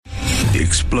The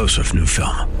explosive new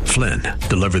film, Flynn,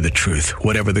 deliver the truth,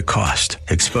 whatever the cost.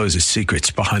 Exposes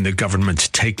secrets behind the government's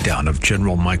takedown of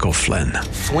General Michael Flynn.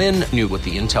 Flynn knew what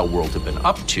the intel world had been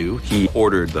up to. He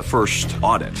ordered the first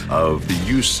audit of the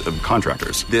use of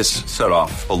contractors. This set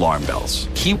off alarm bells.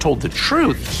 He told the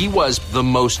truth. He was the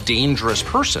most dangerous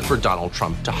person for Donald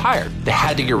Trump to hire. They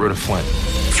had to get rid of Flynn.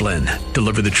 Flynn,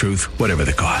 deliver the truth, whatever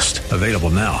the cost. Available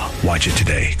now. Watch it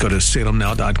today. Go to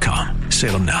salemnow.com.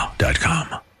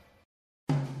 salemnow.com.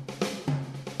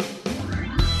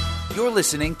 You're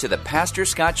listening to the Pastor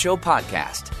Scott Show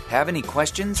podcast. Have any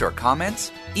questions or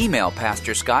comments? Email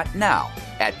Pastor Scott now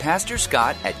at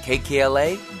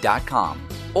pastorscott@kkla.com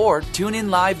or tune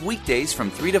in live weekdays from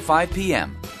 3 to 5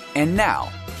 p.m. And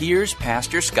now, here's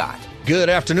Pastor Scott. Good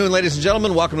afternoon, ladies and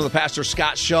gentlemen. Welcome to the Pastor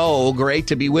Scott Show. Great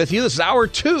to be with you. This is hour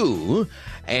 2.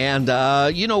 And,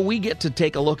 we get to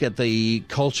take a look at the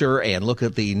culture and look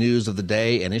at the news of the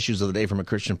day and issues of the day from a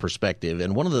Christian perspective.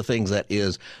 And one of the things that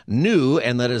is new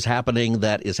and that is happening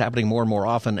more and more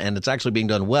often, and it's actually being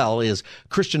done well, is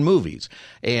Christian movies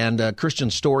and Christian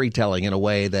storytelling in a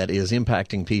way that is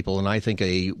impacting people. And I think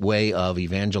a way of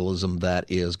evangelism that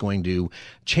is going to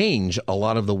change a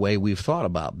lot of the way we've thought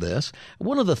about this.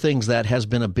 One of the things that has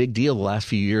been a big deal the last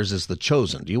few years is The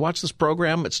Chosen. Do you watch this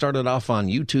program? It started off on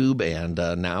YouTube, and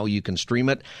now you can stream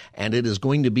it, and it is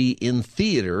going to be in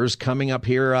theaters coming up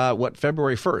here,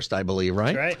 February 1st, I believe,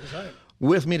 right? That's right.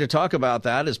 With me to talk about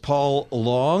that is Paul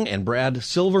Long and Brad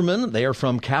Silverman. They are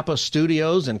from Kappa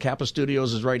Studios, and Kappa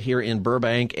Studios is right here in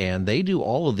Burbank, and they do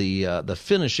all of the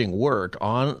finishing work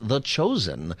on The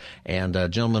Chosen. And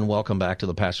gentlemen, welcome back to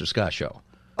the Pastor Scott Show.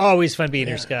 Always fun being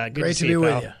here, Scott. Good Great to be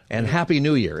with with you. And Happy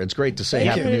New Year. It's great to say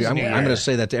Happy New Year. I'm Year. going to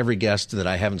say that to every guest that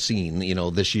I haven't seen,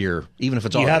 this year, even if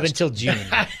it's You August. have until June.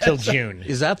 Till June.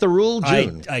 Is that the rule,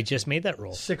 June? I just made that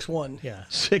rule. 6-1. Yeah.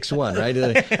 6-1, right?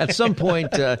 At some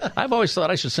point, I've always thought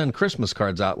I should send Christmas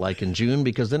cards out like in June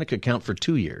because then it could count for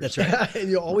 2 years. That's right. And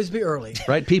you'll always be early.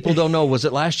 Right? People don't know, was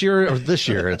it last year or this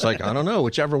year? It's like, I don't know,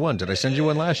 whichever one. Did I send you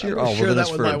one last year? I'm sure then that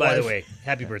it's was for... my By the wife. way,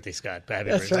 happy birthday, Scott. Happy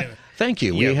That's birthday. right. Thank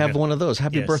you. Yeah, We have one of those.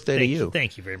 Happy Yes, birthday to thank you.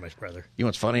 Thank you very much, brother. You know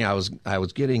what's funny? I was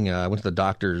getting I went to the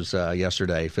doctor's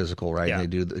yesterday, physical, right? Yeah.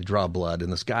 And they draw blood,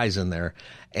 and this guy's in there,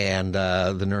 and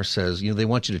the nurse says, they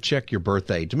want you to check your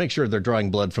birthday to make sure they're drawing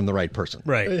blood from the right person.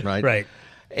 Right.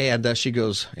 And she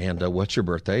goes, and what's your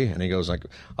birthday? And he goes like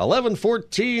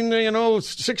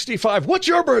 11/14/65. What's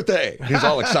your birthday? And he's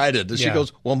all excited. And she Yeah.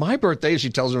 goes, well, my birthday. She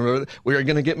tells him we are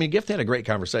going to get me a gift. They had a great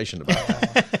conversation about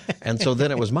it. And so then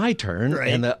it was my turn,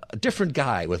 Right. and a different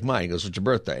guy with mine. He goes, what's your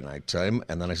birthday? And I tell him,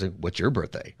 and then I say, what's your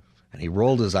birthday? And he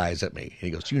rolled his eyes at me. And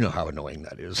he goes, you know how annoying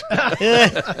that is.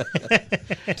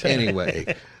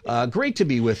 Anyway, great to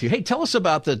be with you. Hey, tell us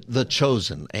about the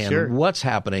Chosen and Sure. what's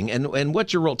happening and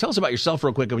what's your role. Tell us about yourself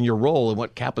real quick and your role and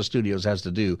what Kappa Studios has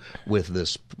to do with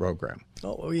this program.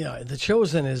 Oh, yeah. The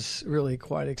Chosen is really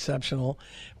quite exceptional.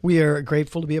 We are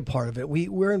grateful to be a part of it.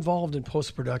 We're involved in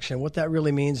post-production. What that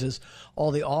really means is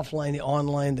all the offline, the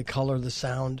online, the color, the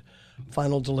sound,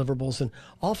 final deliverables. And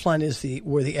offline is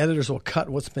where the editors will cut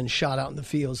what's been shot out in the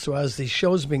field. So as the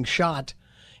show's being shot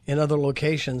in other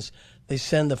locations, they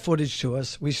send the footage to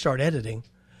us. We start editing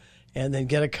and then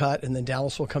get a cut, and then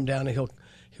Dallas will come down and he'll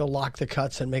lock the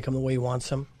cuts and make them the way he wants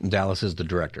them. Dallas is the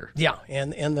director. Yeah,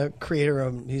 and the creator,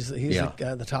 he's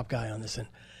the top guy on this.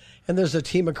 And there's a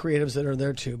team of creatives that are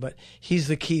there too, but he's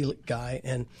the key guy.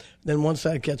 And then once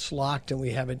that gets locked and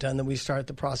we have it done, then we start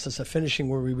the process of finishing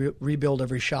where we rebuild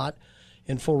every shot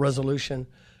in full resolution,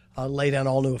 lay down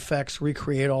all new effects,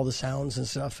 recreate all the sounds and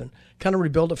stuff, and kind of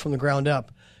rebuild it from the ground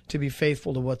up to be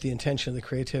faithful to what the intention of the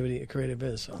creative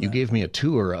is. You gave me a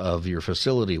tour of your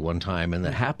facility one time, and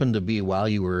that happened to be while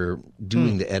you were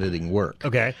doing the editing work.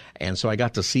 Okay. And so I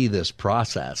got to see this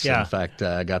process. Yeah. In fact,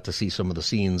 I got to see some of the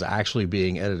scenes actually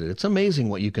being edited. It's amazing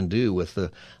what you can do with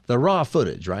the raw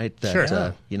footage, right? That,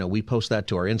 Sure. We post that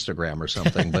to our Instagram or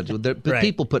something, but Right.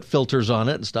 people put filters on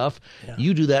it and stuff. Yeah.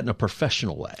 You do that in a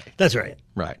professional way. That's right.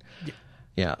 Right.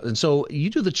 Yeah. And so you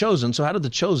do The Chosen. So how did The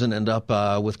Chosen end up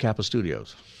with Kappa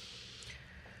Studios?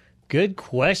 Good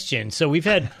question. So we've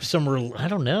had some, I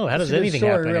don't know, how does a good anything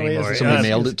story, happen really, anymore? isn't Somebody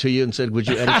mailed it to you and said, would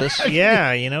you edit this?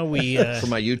 Yeah, we... For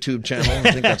my YouTube channel.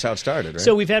 I think that's how it started, right?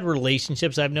 So we've had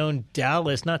relationships. I've known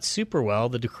Dallas not super well,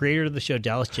 the creator of the show,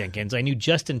 Dallas Jenkins. I knew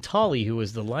Justin Tolley, who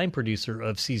was the line producer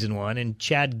of season 1, and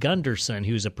Chad Gunderson,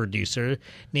 who's a producer.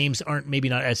 Names aren't maybe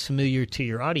not as familiar to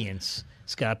your audience,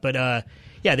 Scott, but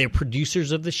they're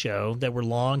producers of the show that were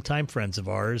longtime friends of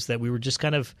ours that we were just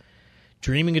kind of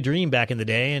dreaming a dream back in the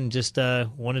day, and just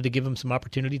wanted to give them some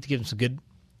opportunity to give them some good,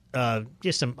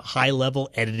 just some high level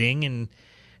editing and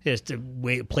just a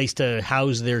place to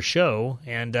house their show.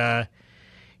 And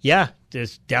Yeah,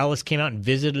 Dallas came out and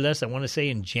visited us, I want to say,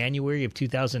 in January of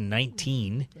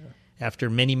 2019.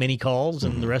 After many, many calls,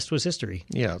 and the rest was history.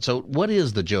 Yeah. So what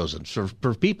is The Chosen?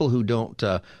 For people who don't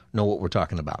know what we're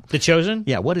talking about. The Chosen?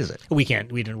 Yeah, what is it? We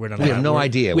can't. We don't. We have no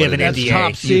idea. We have an That's NDA.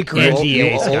 top secret.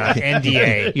 NDA, Scott.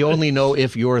 NDA. You only know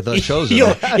if you're the chosen.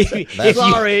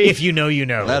 If you know, you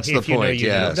know. That's If the you know, point, you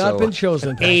yeah. know. I've not been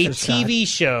chosen, A Pastor Scott. TV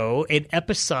show, an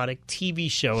episodic TV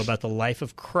show about the life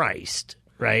of Christ,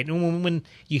 right? And when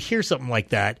you hear something like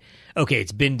that, okay,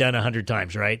 it's been done 100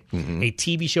 times, right? Mm-hmm. A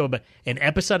TV show, but an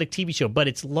episodic TV show, but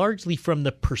it's largely from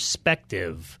the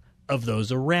perspective of those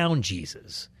around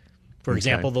Jesus. For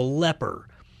example, the leper.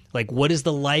 Like, what is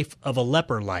the life of a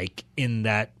leper like in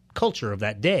that culture of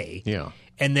that day? Yeah.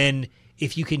 And then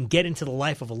if you can get into the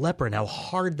life of a leper and how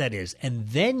hard that is, and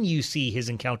then you see his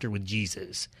encounter with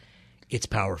Jesus, it's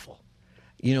powerful.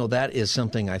 You know, that is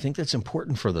something I think that's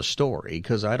important for the story,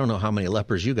 because I don't know how many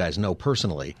lepers you guys know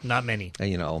personally. Not many.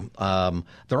 You know,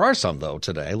 there are some, though,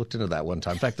 today. I looked into that one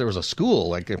time. In fact, there was a school,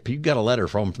 like, if you got a letter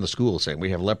from the school saying,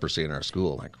 we have leprosy in our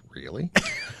school. Like, really?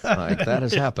 Like, that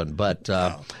has happened. But,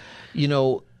 you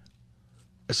know,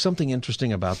 something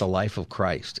interesting about the life of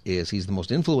Christ is he's the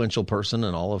most influential person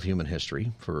in all of human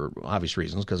history for obvious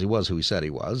reasons, because he was who he said he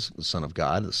was, the Son of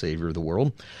God, the Savior of the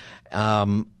world.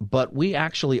 But we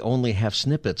actually only have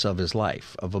snippets of his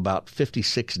life of about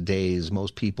 56 days,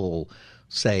 most people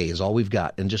say is all we've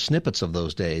got, and just snippets of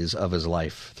those days of his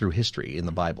life through history in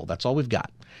the Bible. That's all we've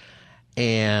got.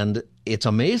 And it's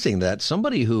amazing that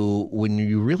somebody who, when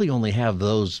you really only have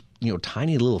those, you know,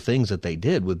 tiny little things that they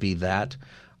did, would be that,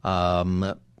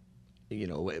 you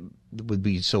know, would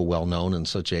be so well known and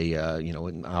such a, you know,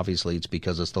 and obviously it's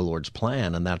because it's the Lord's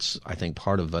plan. And that's, I think,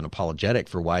 part of an apologetic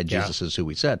for why Jesus is who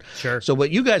he said. Sure. So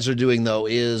what you guys are doing, though,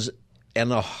 is,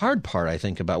 and the hard part, I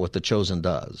think, about what The Chosen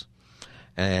does,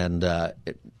 and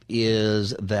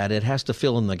is that it has to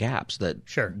fill in the gaps, that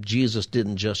Sure. Jesus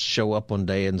didn't just show up one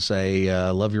day and say,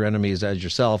 love your enemies as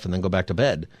yourself, and then go back to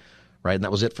bed, right? And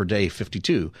that was it for day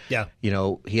 52. Yeah. You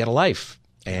know, he had a life.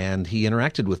 And he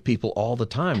interacted with people all the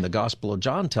time. The Gospel of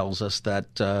John tells us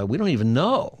that we don't even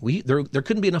know. There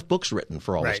couldn't be enough books written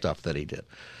for all the stuff that he did.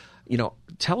 You know,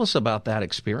 tell us about that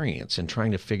experience and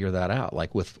trying to figure that out.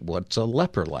 Like, with what's a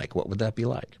leper like? What would that be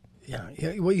like? Yeah.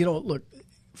 Well, you know, look,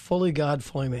 fully God,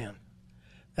 fully man.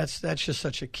 That's just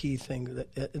such a key thing.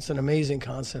 It's an amazing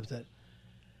concept that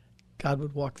God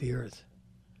would walk the earth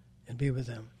and be with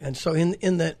them. And so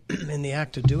in the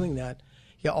act of doing that,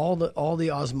 yeah, all the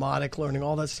osmotic learning,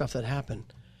 all that stuff that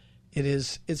happened,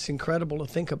 it's incredible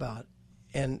to think about,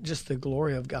 and just the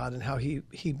glory of God and how he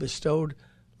bestowed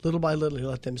little by little. He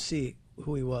let them see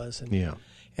who he was,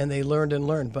 and they learned and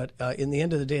learned. But in the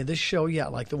end of the day, this show,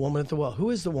 like the woman at the well.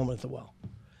 Who is the woman at the well?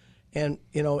 And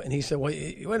you know, and he said, well,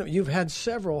 wait a minute, you've had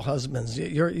several husbands.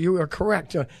 You are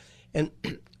correct, and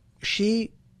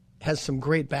she has some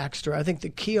great backstory. I think the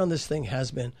key on this thing has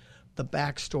been the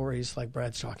backstories, like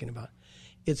Brad's talking about.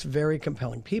 It's very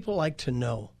compelling. People like to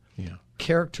know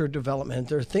character development.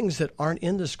 There are things that aren't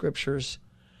in the scriptures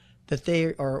that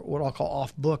they are what I'll call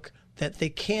off book, that they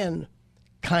can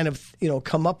kind of, you know,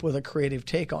 come up with a creative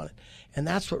take on it. And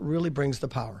that's what really brings the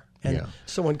power. And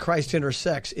so when Christ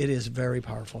intersects, it is very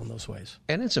powerful in those ways.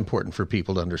 And it's important for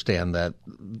people to understand that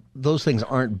those things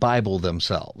aren't Bible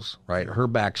themselves, right? Her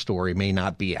backstory may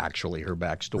not be actually her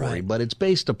backstory, but it's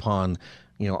based upon,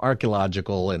 you know,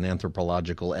 archaeological and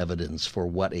anthropological evidence for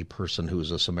what a person who is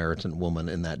a Samaritan woman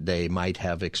in that day might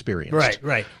have experienced.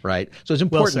 Right. So it's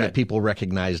important that people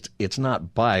recognized it's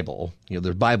not Bible. You know,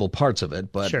 there's Bible parts of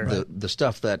it, but the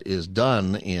stuff that is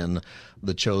done in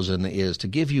The Chosen is to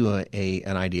give you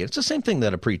an idea. It's the same thing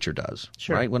that a preacher does,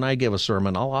 right? When I give a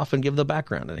sermon, I'll often give the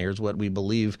background, and here's what we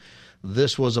believe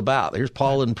this was about. Here's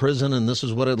Paul in prison, and this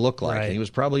is what it looked like. And he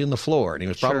was probably in the floor, and he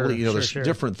was probably, you know, there's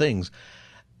different things.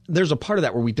 There's a part of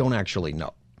that where we don't actually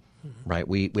know, right?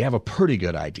 We have a pretty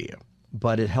good idea,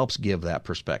 but it helps give that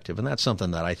perspective. And that's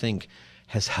something that I think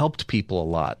has helped people a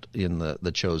lot in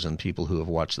the Chosen, people who have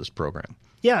watched this program.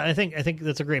 Yeah, I think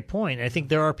that's a great point. I think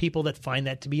there are people that find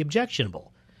that to be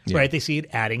objectionable, right? They see it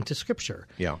adding to Scripture.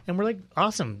 Yeah. And we're like,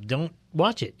 awesome, don't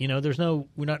watch it. You know,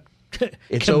 we're not...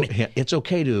 It's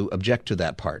okay to object to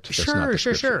that part. That's not the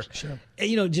sure.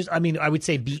 You know, just, I mean, I would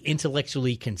say be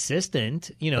intellectually consistent.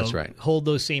 You know, that's right. Hold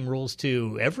those same rules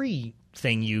to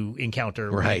everything you encounter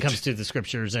when it comes to the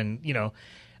scriptures, and you know,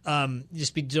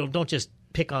 don't just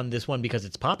pick on this one because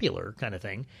it's popular, kind of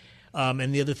thing.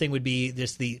 And the other thing would be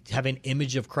have an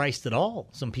image of Christ at all.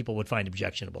 Some people would find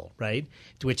objectionable, right?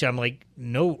 To which I'm like,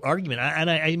 no argument.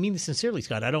 I mean this sincerely,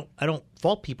 Scott. I don't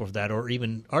fault people for that, or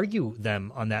even argue with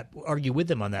them on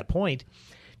that point,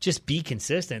 just be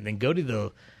consistent. Then go to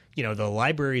the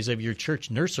libraries of your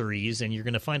church nurseries, and you're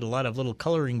going to find a lot of little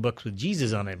coloring books with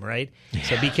Jesus on them, right?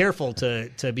 So be careful to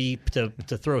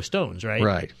throw stones, right?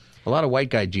 Right. A lot of white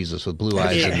guy Jesus with blue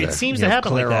eyes. It seems to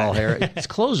happen like that. Hair. His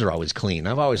clothes are always clean.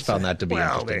 I've always found that to be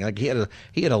interesting. Like he had a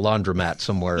laundromat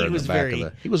somewhere in the back of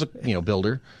the. He was a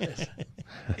builder.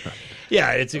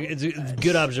 Yeah, it's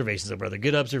good observations, brother.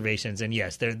 Good observations, and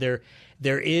yes, there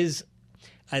is.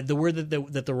 The word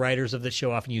that the writers of the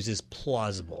show often use is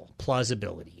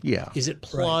plausibility. Yeah. Is it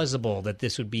plausible that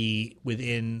this would be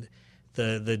within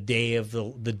the day of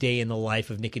the day in the life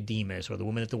of Nicodemus or the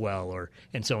woman at the well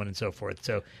and so on and so forth.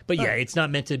 So, but yeah, it's not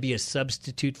meant to be a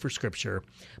substitute for Scripture,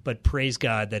 but praise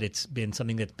God that it's been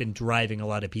something that's been driving a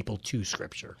lot of people to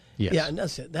Scripture. Yes. Yeah, and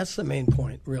that's it. That's the main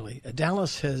point, really.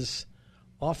 Dallas has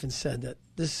often said that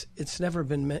it's never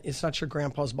been meant. It's not your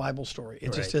grandpa's Bible story.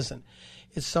 It just isn't.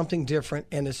 It's something different,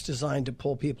 and it's designed to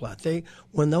pull people out.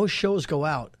 When those shows go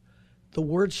out, the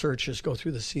word searches go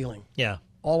through the ceiling. Yeah.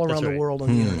 All around the world on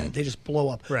the internet. They just blow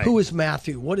up. Right. Who is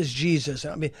Matthew? What is Jesus?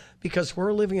 I mean, because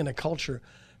we're living in a culture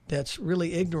that's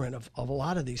really ignorant of a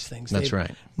lot of these things. That's right.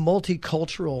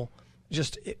 Multicultural,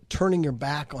 just turning your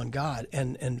back on God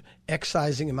and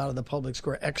excising him out of the public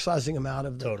square, excising him out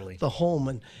of the home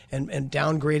and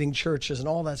downgrading churches and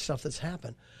all that stuff that's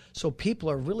happened. So people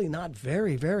are really not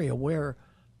very, very aware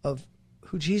of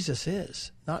who Jesus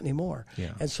is, not anymore.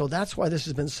 Yeah. And so that's why this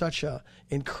has been such a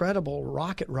incredible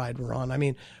rocket ride we're on. I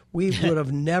mean, we would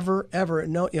have never, ever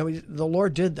known, the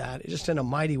Lord did that just in a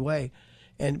mighty way.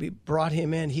 And we brought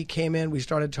him in. He came in, we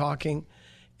started talking,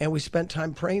 and we spent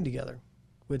time praying together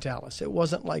with Dallas. It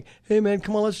wasn't like, hey, man,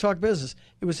 come on, let's talk business.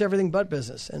 It was everything but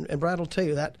business. And Brad will tell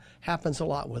you that happens a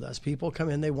lot with us. People come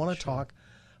in, they want to talk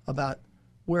about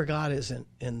where God is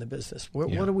in the business.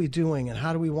 What are we doing, and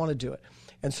how do we want to do it?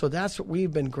 And so that's what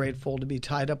we've been grateful to be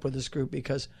tied up with this group,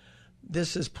 because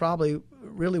this is probably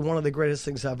really one of the greatest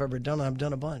things I've ever done. I've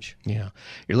done a bunch. Yeah.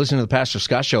 You're listening to the Pastor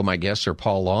Scott Show. My guests are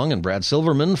Paul Long and Brad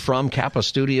Silverman from Kappa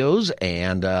Studios,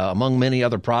 and among many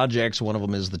other projects, one of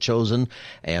them is The Chosen.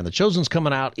 And The Chosen's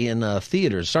coming out in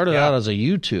theaters. Started out as a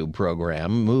YouTube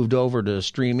program, moved over to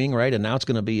streaming, right? And now it's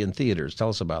going to be in theaters. Tell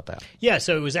us about that. Yeah,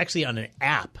 so it was actually on an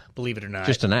app, believe it or not.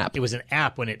 Just an app. It was an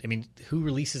app who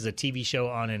releases a TV show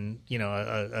on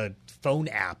a phone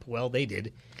app? Well, they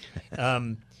did.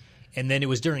 And then it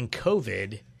was during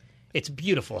COVID. It's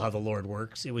beautiful how the Lord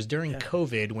works. It was during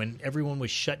COVID, when everyone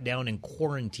was shut down and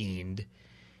quarantined,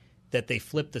 that they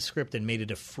flipped the script and made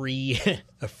it a free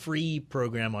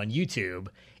program on YouTube.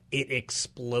 It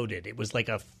exploded. It was like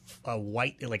a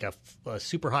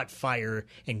super hot fire,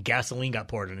 and gasoline got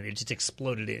poured on it. It just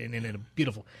exploded in a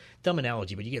beautiful, dumb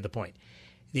analogy, but you get the point.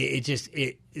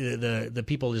 The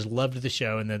people just loved the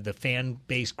show, and the fan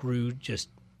base grew just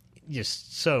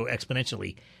so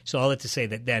exponentially. So all that to say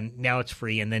that then now it's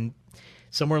free, and then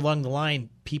somewhere along the line,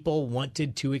 people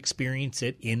wanted to experience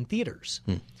it in theaters.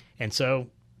 And so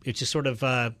it's just sort of,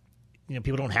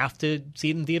 people don't have to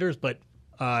see it in theaters, but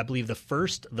I believe the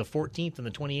 1st, the 14th, and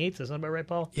the 28th. Is that about right,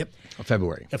 Paul? Yep.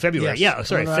 February. February. Yes. Yeah,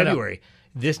 sorry, February. Up.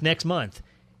 This next month.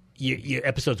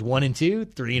 Episodes 1 and 2,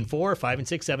 3 and 4, 5 and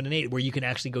 6, 7 and 8, where you can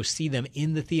actually go see them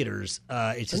in the theaters.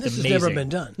 It's just this amazing. Has never been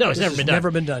done. No, it's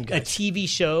never been done. Guys. A TV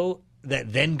show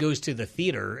that then goes to the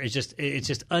theater is just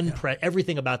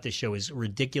everything about this show is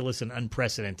ridiculous and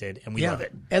unprecedented, and we love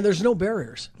it. And there's no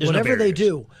barriers. There's Whatever no they barriers.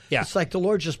 do, it's like the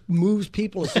Lord just moves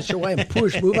people in such a way and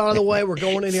move out of the way. We're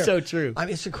going in here. So true. I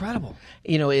mean, it's incredible.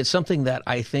 It's something that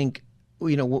I think,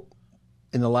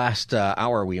 in the last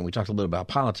hour, we talked a little bit about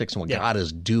politics and what God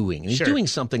is doing. And he's doing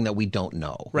something that we don't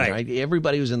know. Right?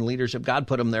 Everybody who's in leadership, God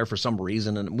put them there for some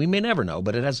reason, and we may never know,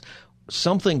 but it has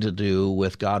something to do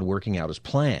with God working out his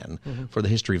plan for the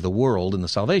history of the world and the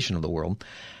salvation of the world.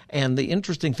 And the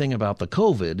interesting thing about the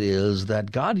COVID is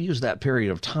that God used that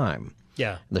period of time,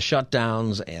 the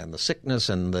shutdowns and the sickness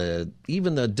and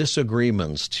even the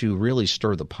disagreements, to really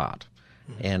stir the pot.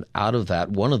 And out of that,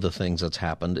 one of the things that's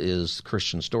happened is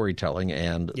Christian storytelling.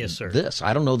 And this,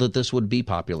 I don't know that this would be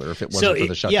popular if it wasn't for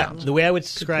the shutdowns. Yeah, the way I would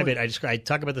describe it, I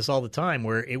talk about this all the time,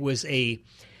 where it was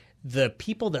the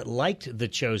people that liked The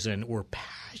Chosen were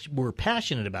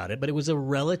passionate about it, but it was a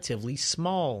relatively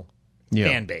small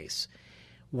fan base.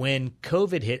 When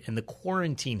COVID hit and the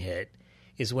quarantine hit,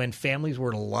 is when families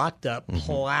were locked up,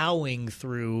 plowing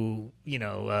through,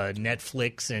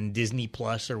 Netflix and Disney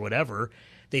Plus or whatever.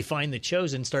 They find The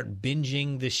Chosen, start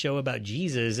binging this show about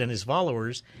Jesus and his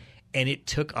followers, and it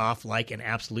took off like an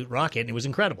absolute rocket, and it was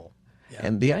incredible.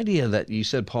 And the idea that you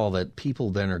said, Paul, that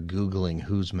people then are Googling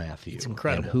who's Matthew. It's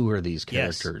incredible. And who are these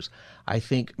characters? Yes. I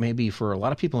think maybe for a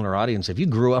lot of people in our audience, if you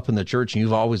grew up in the church and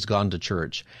you've always gone to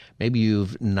church, maybe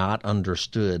you've not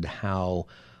understood how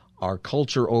our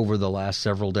culture over the last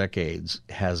several decades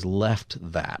has left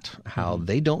that, how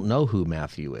they don't know who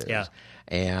Matthew is. Yeah.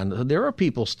 And there are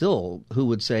people still who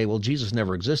would say, well, Jesus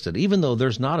never existed, even though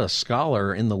there's not a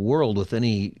scholar in the world with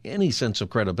any sense of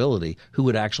credibility who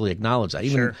would actually acknowledge that.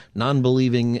 Even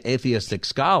non-believing atheistic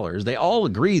scholars, they all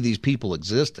agree these people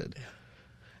existed.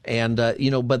 And,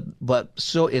 but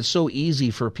so it's so easy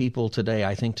for people today,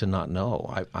 I think, to not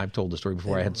know. I've told the story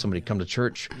before. I had somebody come to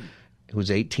church who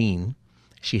was 18.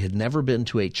 She had never been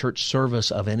to a church service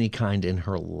of any kind in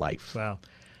her life. Wow.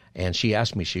 And she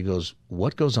asked me, she goes,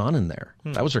 what goes on in there?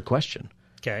 That was her question.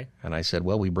 Okay. And I said,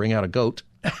 well, we bring out a goat.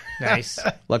 Nice.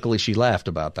 Luckily, she laughed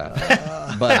about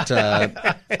that. But,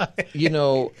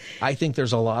 I think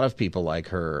there's a lot of people like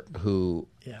her who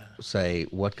say,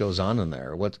 what goes on in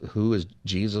there? Who is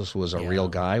Jesus was a real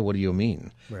guy? What do you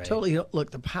mean? Right. Totally.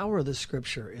 Look, the power of the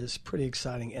Scripture is pretty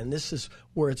exciting. And this is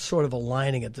where it's sort of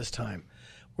aligning at this time,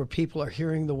 where people are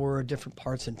hearing the word, different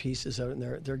parts and pieces of it,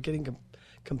 and they're getting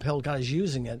compelled. God is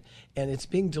using it, and it's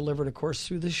being delivered, of course,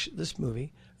 through this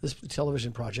movie, this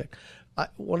television project.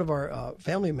 One of our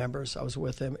family members, I was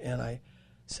with him, and I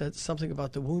said something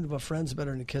about the wound of a friend's better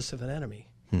than the kiss of an enemy.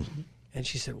 Mm-hmm. And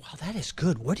she said, wow, that is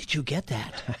good. Where did you get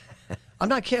that? I'm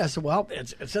not kidding. I said, well,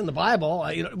 it's in the Bible.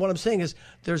 What I'm saying is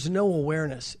there's no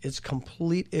awareness. It's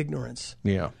complete ignorance.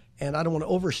 Yeah. And I don't want to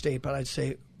overstate, but I'd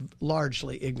say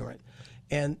largely ignorant.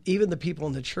 And even the people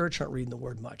in the church aren't reading the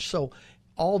word much. So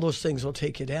all those things will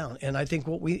take you down. And I think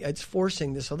it's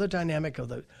forcing this other dynamic of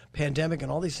the pandemic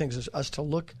and all these things is us to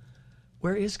look,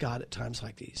 where is God at times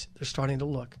like these? They're starting to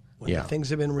look. When the things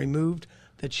have been removed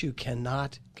that you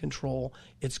cannot control,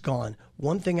 it's gone.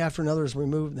 One thing after another is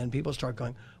removed, and then people start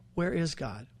going, where is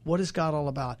God? What is God all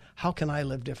about? How can I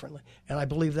live differently? And I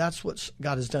believe that's what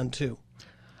God has done too.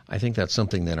 I think that's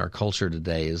something in our culture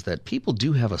today is that people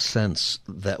do have a sense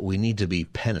that we need to be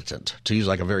penitent, to use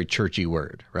like a very churchy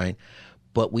word, right?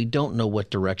 But we don't know what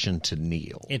direction to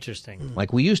kneel. Interesting.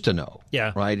 Like we used to know.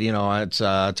 Yeah. Right? It's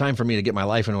time for me to get my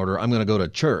life in order. I'm going to go to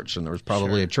church. And there was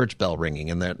probably a church bell ringing,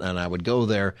 and I would go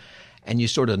there, and you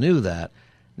sort of knew that.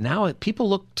 Now people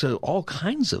look to all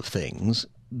kinds of things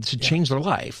to change their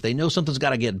life. They know something's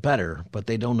got to get better, but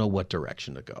they don't know what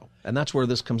direction to go. And that's where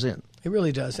this comes in. It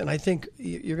really does. And I think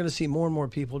you're going to see more and more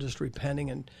people just repenting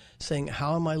and saying,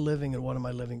 how am I living and what am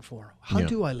I living for? How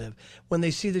do I live? When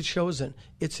they see The Chosen,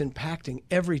 it's impacting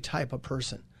every type of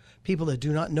person. People that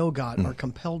do not know God are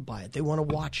compelled by it. They want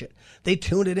to watch it. They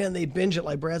tune it in. They binge it,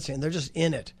 like Brad's saying. They're just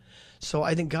in it. So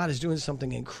I think God is doing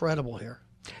something incredible here.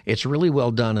 It's really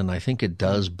well done, and I think it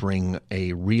does bring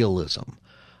a realism.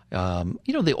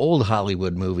 The old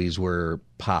Hollywood movies were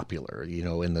popular,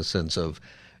 in the sense of,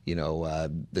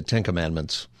 the Ten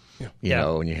Commandments,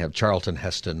 and you have Charlton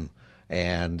Heston,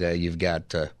 and you've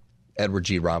got Edward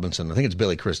G. Robinson. I think it's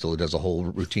Billy Crystal who does a whole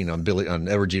routine on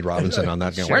Edward G. Robinson on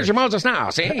that. Where's your Moses now?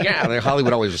 See,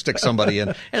 Hollywood always stick somebody in,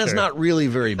 and it's not really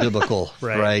very biblical,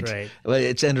 right?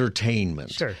 It's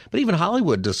entertainment. Sure. But even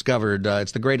Hollywood discovered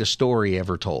it's the greatest story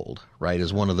ever told, right?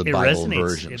 Is one of the Bible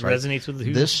versions. It resonates with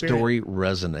the This story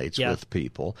resonates with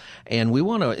people, and we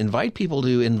want to invite people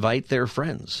to invite their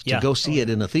friends to go see it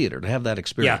in a theater, to have that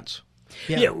experience.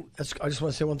 Yeah. I just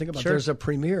want to say one thing about there's a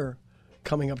premiere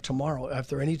coming up tomorrow. If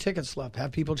there are any tickets left,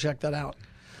 have people check that out.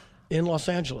 In Los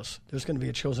Angeles, there's going to be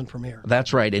a Chosen premiere.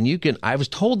 That's right. And I was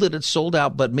told that it's sold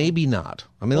out, but maybe not.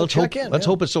 I mean, let's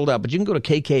hope it's sold out. But you can go to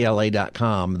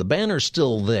kkla.com. The banner's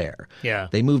still there. Yeah.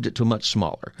 They moved it to much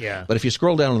smaller. Yeah. But if you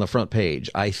scroll down on the front page,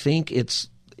 I think it's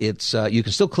you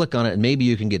can still click on it, and maybe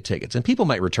you can get tickets. And people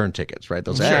might return tickets, right?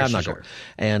 They'll say, I'm not going.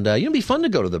 And it'll be fun to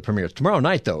go to the premiere. It's tomorrow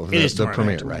night, though. It is the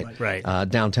premiere, night. Right.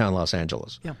 Downtown Los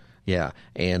Angeles. Yeah. Yeah,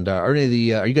 and are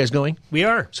you guys going? We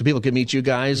are. So people can meet you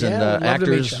guys and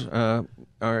actors. Are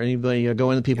anybody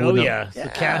going? The people?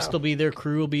 The cast will be there.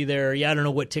 Crew will be there. Yeah, I don't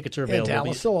know what tickets are available.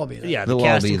 Dallas will all be there. Yeah, the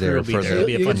cast and crew will be there. It'll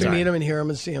be a fun You get to time. meet them and hear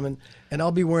them and see them, and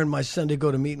I'll be wearing my Sunday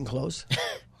go to meeting clothes.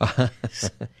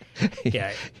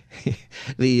 Yeah.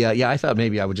 I thought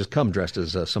maybe I would just come dressed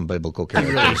as some biblical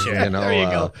character. Really should. There you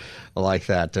go. Like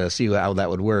that. See how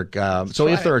that would work. So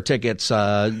if there are tickets,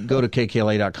 go to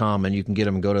kkla.com and you can get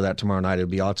them and go to that tomorrow night. It'll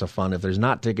be lots of fun. If there's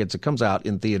not tickets, it comes out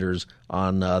in theaters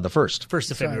on the 1st.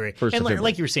 1st of February. First and of February.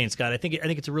 Like you were saying, Scott, I think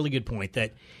it's a really good point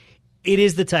that it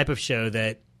is the type of show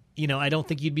that, I don't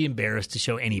think you'd be embarrassed to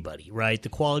show anybody, right? The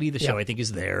quality of the show, I think,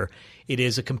 is there. It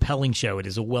is a compelling show. It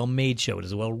is a well-made show. It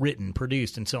is a well-written,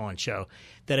 produced, and so on show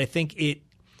that I think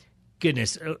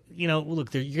goodness, look, you're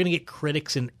going to get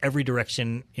critics in every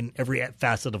direction, in every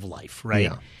facet of life,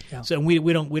 right? Yeah. So we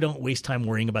don't waste time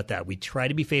worrying about that. We try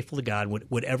to be faithful to God,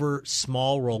 whatever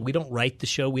small role. We don't write the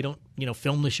show. We don't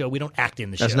film the show. We don't act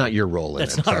in the show. That's not your role in it.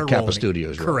 That's not our role. Kappa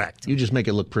Studios' role. Correct. You just make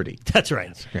it look pretty. That's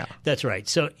right. Yeah. That's right.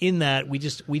 So in that, we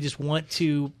just want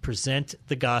to present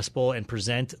the gospel and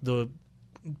present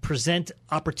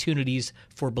opportunities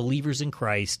for believers in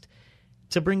Christ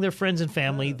to bring their friends and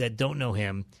family that don't know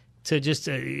Him, to just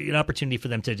an opportunity for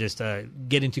them to just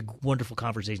get into wonderful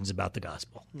conversations about the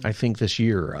gospel. I think this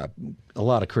year, a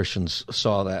lot of Christians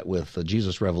saw that with the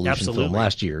Jesus Revolution film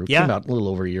last year. It came out a little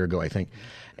over a year ago, I think,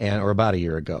 or about a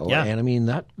year ago. Yeah. And I mean,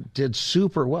 that did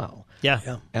super well.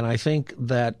 Yeah. And I think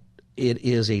that it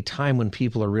is a time when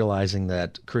people are realizing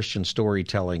that Christian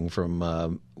storytelling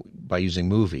by using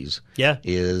movies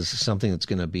is something that's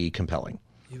going to be compelling.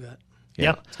 You bet.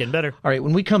 Yeah, it's getting better. All right,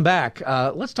 when we come back,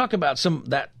 let's talk about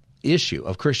that issue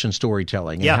of Christian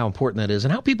storytelling and how important that is,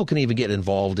 and how people can even get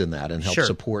involved in that and help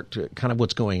support kind of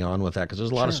what's going on with that, because there's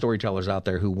a lot of storytellers out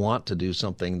there who want to do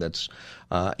something that's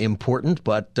important,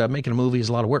 but making a movie is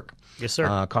a lot of work. Yes,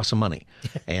 sir. Costs some money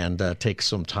and takes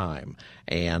some time.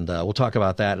 And we'll talk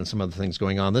about that and some other things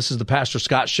going on. This is the Pastor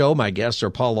Scott Show. My guests are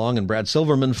Paul Long and Brad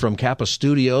Silverman from Kappa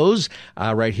Studios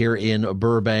right here in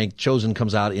Burbank. Chosen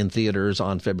comes out in theaters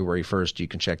on February 1st. You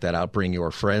can check that out. Bring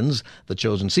your friends. The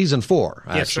Chosen Season 4,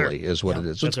 actually, is what it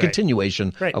is. So it's a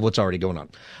continuation of what's already going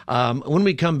on. When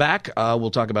we come back,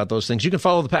 we'll talk about those things. You can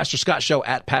follow the Pastor Scott Show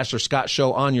at Pastor Scott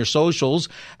Show on your socials,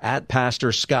 at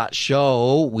Pastor Scott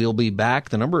Show. We'll be back.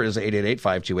 The number is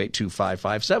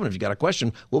 888-528-2557. If you got a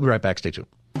question, we'll be right back. Stay tuned.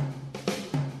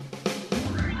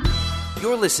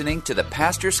 You're listening to the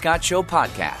Pastor Scott Show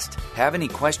podcast. Have any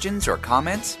questions or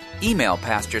comments? Email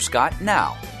Pastor Scott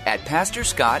now at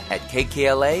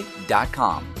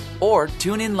pastorscott@kkla.com or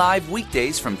tune in live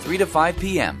weekdays from 3 to 5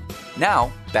 p.m.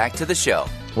 Now, back to the show.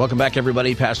 Welcome back,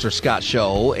 everybody. Pastor Scott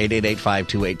Show,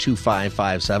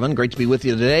 888-528-2557. Great to be with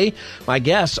you today. My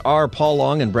guests are Paul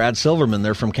Long and Brad Silverman.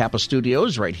 They're from Kappa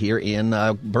Studios right here in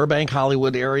Burbank,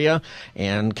 Hollywood area.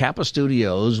 And Kappa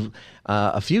Studios,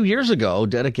 a few years ago,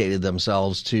 dedicated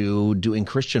themselves to doing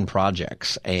Christian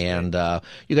projects. And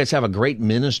you guys have a great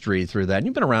ministry through that. And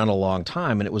you've been around a long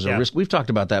time, and it was a risk. We've talked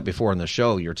about that before in the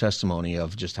show, your testimony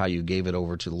of just how you gave it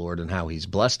over to the Lord and how He's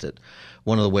blessed it.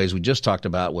 One of the ways we just talked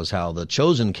about was how The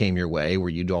Chosen came your way,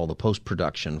 where you do all the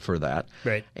post-production for that.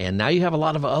 Right. And now you have a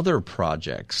lot of other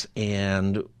projects.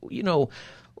 And,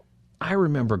 I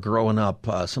remember growing up,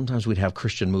 sometimes we'd have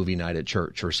Christian movie night at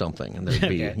church or something. And there'd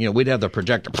be, we'd have the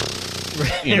projector,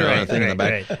 thing in the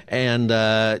back. Right. And,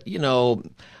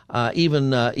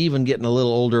 even getting a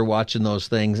little older watching those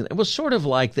things, it was sort of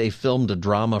like they filmed a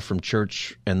drama from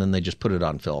church and then they just put it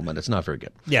on film, and it's not very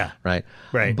good. Yeah. Right?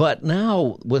 Right. But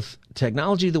now with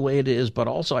technology the way it is, but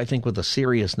also I think with the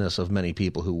seriousness of many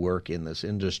people who work in this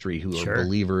industry who are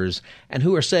believers and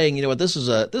who are saying, this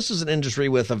is an industry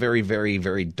with a very, very,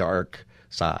 very dark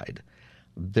side.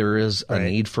 There is a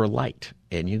need for light,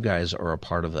 and you guys are a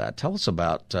part of that. Tell us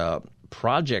about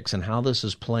projects and how this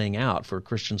is playing out for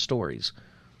Christian stories.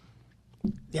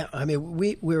 Yeah, I mean,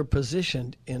 we're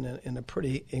positioned in a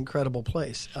pretty incredible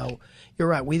place. You're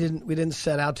right. We didn't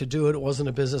set out to do it. It wasn't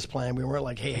a business plan. We weren't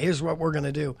like, hey, here's what we're going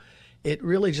to do. It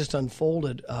really just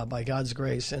unfolded by God's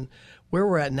grace. And where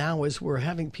we're at now is we're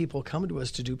having people come to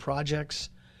us to do projects,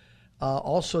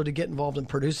 also to get involved in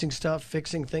producing stuff,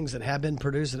 fixing things that have been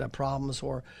produced that have problems,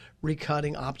 or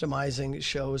recutting, optimizing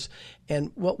shows.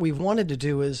 And what we've wanted to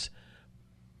do is,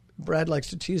 Brad likes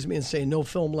to tease me and say, "No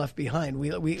film left behind." We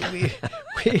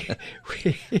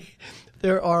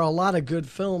there are a lot of good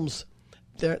films.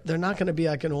 They're not going to be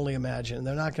I Can Only Imagine.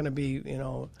 They're not going to be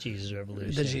Jesus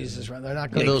Revolution. The Jesus, right? They're not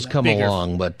going those come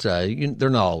along, but they're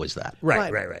not always that.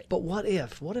 Right. But what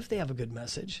if they have a good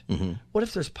message? Mm-hmm. What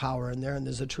if there's power in there and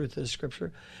there's a truth of the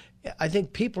Scripture? I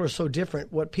think people are so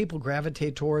different. What people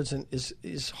gravitate towards and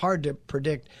is hard to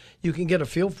predict. You can get a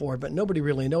feel for it, but nobody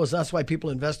really knows. That's why people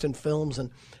invest in films,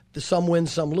 and some win,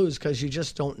 some lose, because you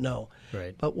just don't know.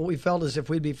 Right. But what we felt is if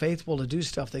we'd be faithful to do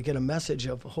stuff that get a message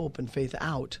of hope and faith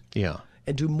out,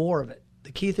 and do more of it.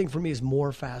 The key thing for me is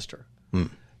more faster,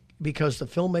 because the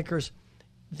filmmakers,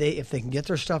 if they can get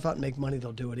their stuff out and make money,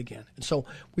 they'll do it again. And so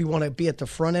we want to be at the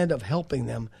front end of helping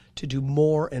them to do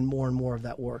more and more and more of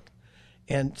that work.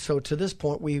 And so to this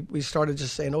point, we started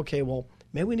just saying, okay, well,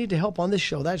 maybe we need to help on this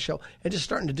show, that show, and just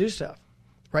starting to do stuff.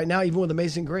 Right now, even with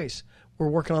Amazing Grace, we're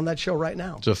working on that show right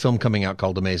now. It's a film coming out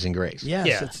called Amazing Grace.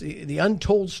 Yes, it's the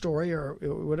untold story, or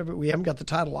whatever. We haven't got the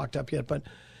title locked up yet, but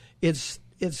it's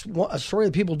a story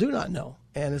that people do not know,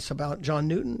 and it's about John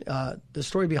Newton. The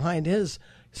story behind his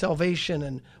salvation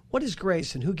and what is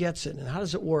grace and who gets it and how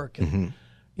does it work and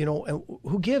you know, and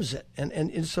who gives it,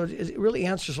 and so it really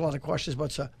answers a lot of questions. But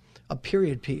it's a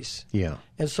period piece. Yeah.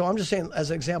 And so I'm just saying,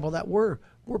 as an example, that we're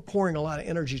pouring a lot of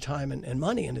energy, time, and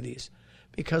money into these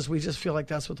because we just feel like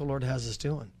that's what the Lord has us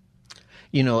doing.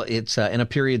 You know, it's in a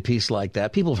period piece like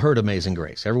that, people have heard Amazing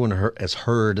Grace. Everyone has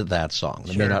heard that song.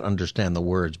 They may not understand the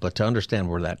words, but to understand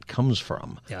where that comes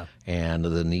from and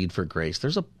the need for grace,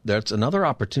 there's another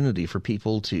opportunity for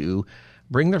people to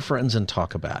bring their friends and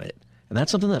talk about it. And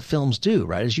that's something that films do,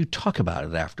 right? Is you talk about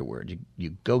it afterward.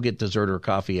 You go get dessert or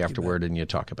coffee afterward and you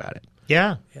talk about it.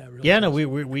 Yeah. Really yeah, no,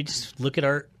 we just look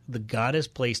at the God has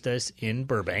placed us in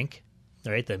Burbank,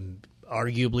 right?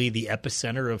 Arguably the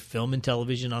epicenter of film and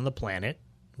television on the planet.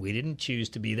 We didn't choose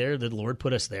to be there. The Lord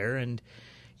put us there. And,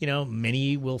 you know,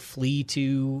 many will flee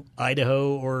to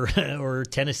Idaho or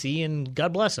Tennessee, and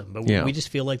God bless them. But we just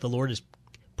feel like the Lord has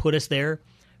put us there,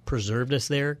 preserved us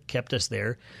there, kept us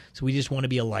there. So we just want to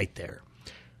be a light there.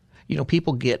 You know,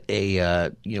 people get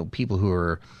people who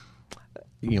are,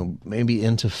 maybe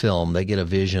into film, they get a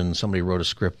vision. Somebody wrote a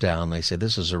script down. They say,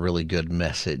 this is a really good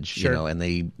message,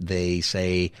 and they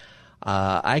say,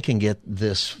 I can get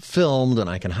this filmed and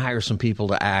I can hire some people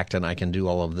to act and I can do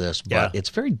all of this, but it's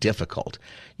very difficult.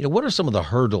 You know, what are some of the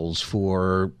hurdles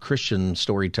for Christian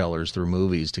storytellers through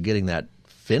movies to getting that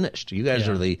finished? You guys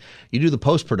you do the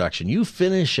post-production, you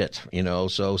finish it,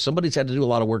 so somebody's had to do a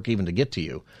lot of work even to get to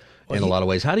you in a lot of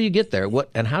ways. How do you get there?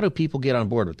 And how do people get on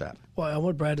board with that? Well, I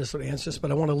want Brad to sort of answer this,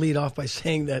 but I want to lead off by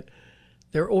saying that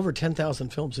there are over 10,000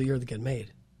 films a year that get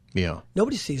made. Yeah.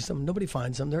 Nobody sees them. Nobody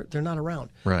finds them. They're not around.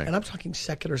 Right. And I'm talking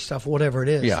secular stuff, whatever it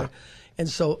is. Yeah. And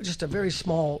so just a very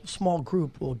small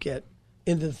group will get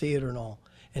into the theater and all.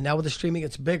 And now with the streaming,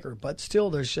 it's bigger. But still,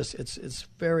 there's just it's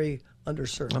very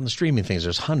underserved. On the streaming things,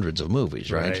 there's hundreds of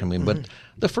movies, right? I mean, but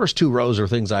the first two rows are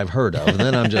things I've heard of. And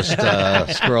then I'm just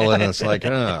scrolling and it's like,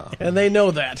 oh. And they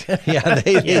know that.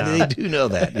 They do know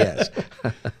that, yes.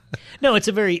 No, it's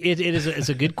it's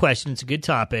a good question. It's a good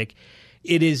topic.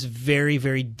 It is very,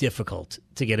 very difficult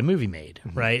to get a movie made,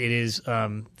 right? It is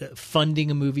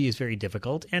funding a movie is very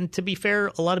difficult, and to be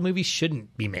fair, a lot of movies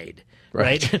shouldn't be made,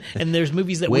 right? And there's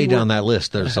movies that way down that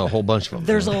list. There's a whole bunch of them.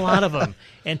 There's a lot of them,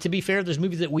 and to be fair, there's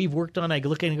movies that we've worked on. I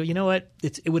look at it and go, you know what?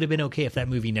 It would have been okay if that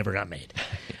movie never got made.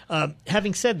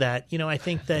 Having said that, I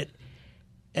think that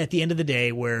at the end of the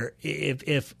day, where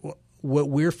if what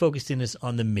we're focused in is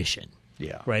on the mission.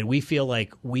 Yeah. Right. We feel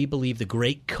like we believe the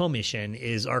Great Commission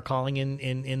is our calling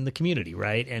in the community,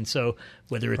 right? And so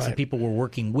whether it's the people we're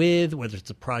working with, whether it's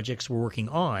the projects we're working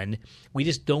on, we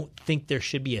just don't think there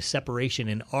should be a separation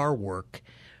in our work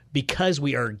because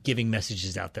we are giving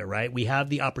messages out there, right? We have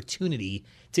the opportunity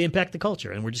to impact the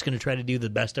culture, and we're just going to try to do the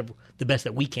best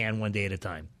that we can one day at a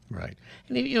time. Right.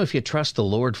 And if you trust the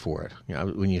Lord for it,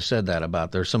 when you said that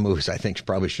about there's some movies I think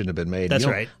probably shouldn't have been made. That's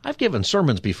right. I've given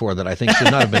sermons before that I think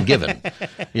should not have been given.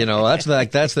 That's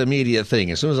the immediate thing.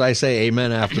 As soon as I say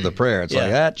amen after the prayer, it's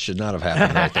like that should not have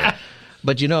happened right there.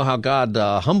 But how God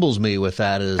humbles me with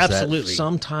that is that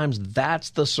sometimes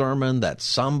that's the sermon that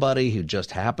somebody who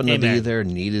just happened to be there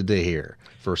needed to hear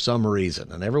for some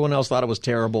reason. And everyone else thought it was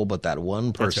terrible, but that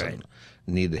one person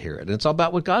needed to hear it. And it's all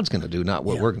about what God's going to do, not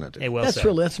what we're going to do.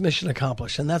 Hey, that's mission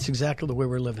accomplished. And that's exactly the way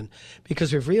we're living.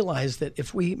 Because we've realized that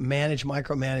if we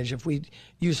micromanage, if we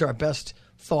use our best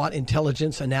thought,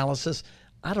 intelligence, analysis,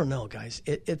 I don't know, guys.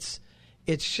 It's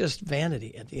just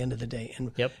vanity at the end of the day.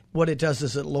 And what it does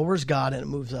is it lowers God and it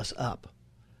moves us up.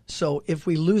 So if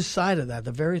we lose sight of that,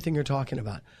 the very thing you're talking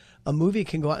about, a movie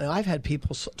can go out. And I've had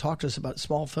people talk to us about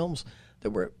small films that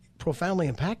were profoundly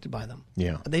impacted by them.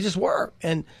 Yeah. They just were.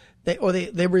 And they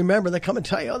remember, they come and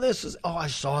tell you, I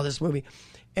saw this movie.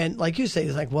 And like you say,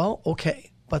 it's like, well,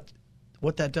 okay. But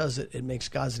what that does, it makes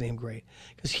God's name great.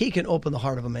 Because he can open the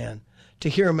heart of a man to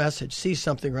hear a message, see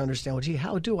something, or understand, well, gee,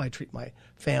 how do I treat my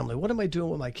family? What am I doing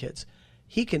with my kids?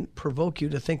 He can provoke you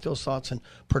to think those thoughts, and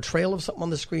portrayal of something on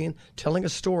the screen, telling a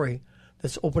story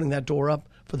that's opening that door up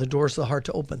for the doors of the heart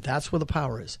to open. That's where the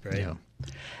power is. Right. Yeah.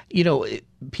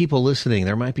 People listening,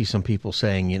 there might be some people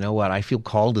saying, you know what, I feel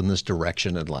called in this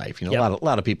direction in life. A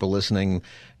lot of people listening,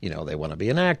 they want to be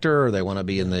an actor, or they want to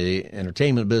be in the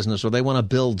entertainment business, or they want to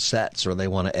build sets, or they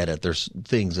want to edit. There's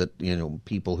things that,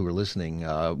 people who are listening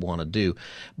want to do.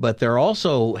 But they're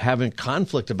also having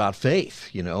conflict about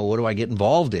faith. What do I get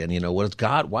involved in?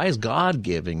 Why is God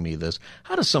giving me this?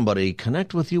 How does somebody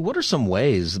connect with you? What are some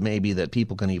ways maybe that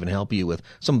people can even help you with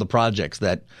some of the projects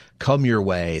that come your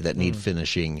way that need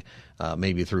finishing,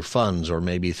 maybe through funds or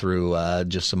maybe through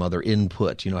just some other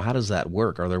input? How does that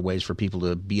work? Are there ways for people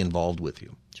to be involved with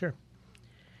you? Sure.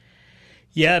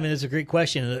 Yeah, I mean, it's a great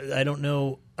question. I don't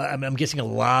know. I'm guessing a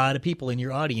lot of people in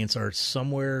your audience are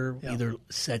somewhere either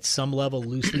at some level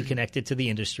loosely connected to the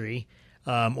industry,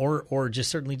 or just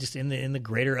certainly just in the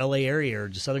greater LA area or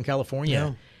just Southern California.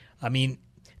 Yeah. I mean,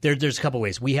 there's a couple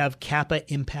ways. We have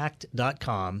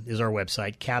kappaimpact.com is our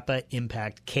website. Kappa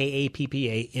Impact,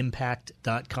 KAPPA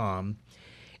impact.com.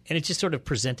 And it's just sort of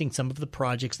presenting some of the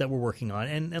projects that we're working on.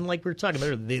 And like we were talking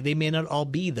about, they may not all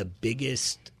be the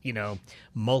biggest,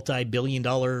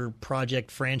 multi-billion-dollar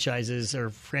project franchises or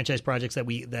franchise projects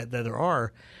that there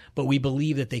are, but we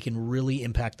believe that they can really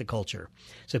impact the culture.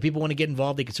 So if people want to get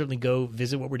involved, they can certainly go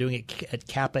visit what we're doing at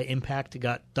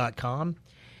kappaimpact.com.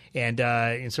 And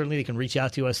certainly they can reach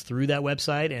out to us through that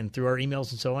website and through our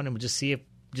emails and so on, and we'll just see if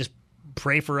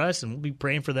pray for us, and we'll be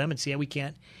praying for them and see how we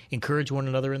can encourage one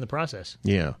another in the process.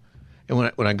 Yeah. And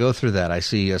when I go through that, I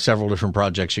see several different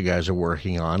projects you guys are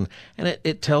working on, and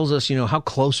it tells us, how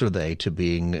close are they to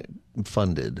being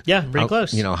funded? Yeah, pretty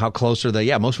close. How close are they?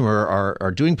 Yeah, most of them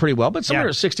are doing pretty well, but some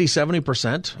are 60,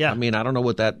 70%. Yeah. I mean, I don't know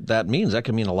what that means. That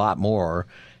can mean a lot more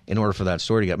in order for that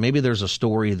story to get. Maybe there's a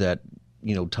story that,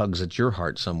 tugs at your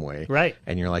heart some way. Right.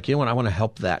 And you're like, what, I want to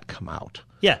help that come out.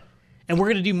 Yeah. And we're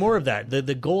going to do more of that.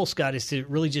 The goal, Scott, is to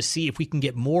really just see if we can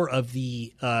get more of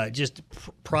the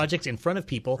projects in front of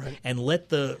people, and let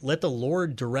the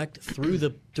Lord direct through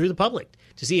the public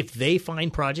to see if they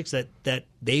find projects that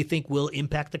they think will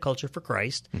impact the culture for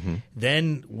Christ. Mm-hmm.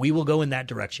 Then we will go in that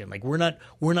direction. Like we're not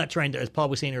trying to, as Paul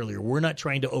was saying earlier, we're not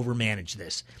trying to overmanage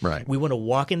this. Right. We want to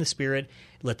walk in the Spirit,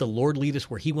 let the Lord lead us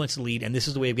where He wants to lead, and this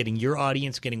is the way of getting your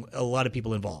audience, getting a lot of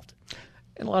people involved.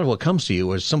 And a lot of what comes to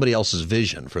you is somebody else's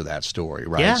vision for that story,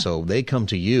 right? Yeah. So they come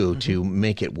to you to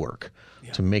make it work,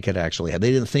 to make it actually happen.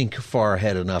 They didn't think far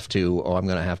ahead enough to, I'm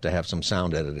going to have some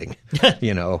sound editing,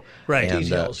 Right. And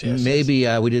Details, maybe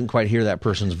we didn't quite hear that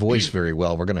person's voice very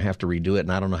well. We're going to have to redo it,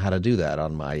 and I don't know how to do that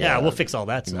on my we'll fix all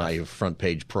that stuff. My Front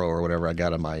Page Pro or whatever I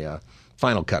got on my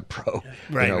Final Cut Pro,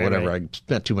 right, whatever I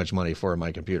spent too much money for on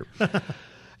my computer.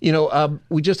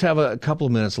 We just have a couple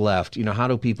of minutes left. How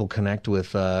do people connect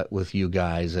with you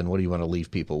guys, and what do you want to leave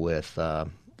people with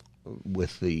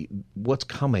what's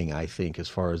coming, I think, as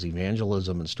far as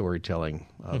evangelism and storytelling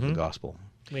of the gospel?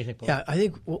 What do you think, Paul? Yeah, I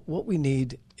think what we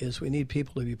need is we need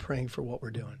people to be praying for what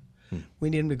we're doing. We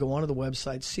need them to go onto the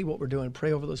website, see what we're doing,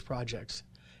 pray over those projects.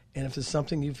 And if it's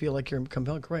something you feel like you're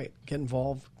compelled, great. Get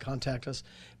involved, contact us.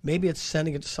 Maybe it's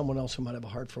sending it to someone else who might have a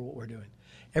heart for what we're doing.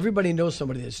 Everybody knows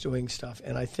somebody that's doing stuff,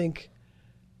 and I think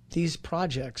these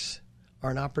projects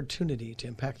are an opportunity to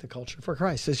impact the culture for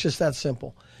Christ. It's just that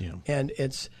simple. Yeah. And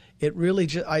it really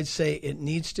I'd say it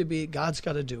needs to be, God's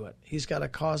got to do it. He's got to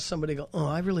cause somebody to go,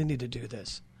 I really need to do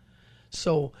this.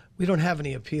 So we don't have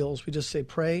any appeals. We just say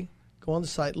pray, go on the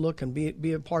site, look, and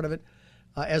be a part of it.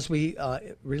 As we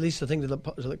release the thing to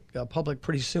the public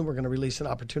pretty soon, we're going to release an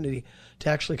opportunity to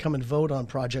actually come and vote on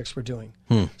projects we're doing.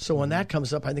 So when that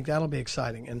comes up, I think that'll be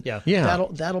exciting, and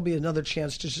that'll be another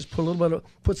chance to just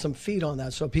put some feet on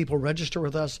that, so people register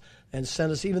with us and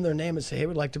send us even their name and say, "Hey,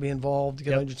 we'd like to be involved,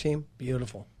 get on your team."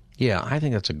 Beautiful. Yeah, I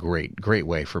think that's a great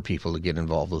way for people to get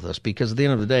involved with us, because at the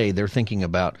end of the day, they're thinking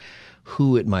about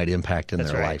who it might impact in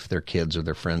their life, their kids or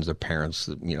their friends, their parents,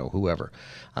 whoever.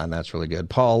 And that's really good.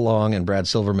 Paul Long and Brad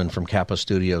Silverman from Kappa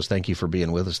Studios, thank you for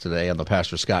being with us today on the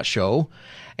Pastor Scott Show.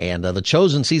 And The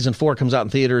Chosen Season 4 comes out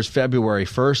in theaters February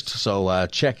 1st, so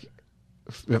check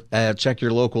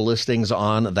your local listings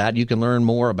on that. You can learn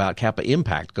more about Kappa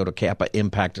Impact. Go to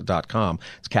kappaimpact.com.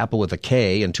 It's Kappa with a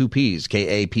K and two P's,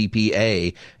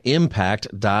 KAPPA,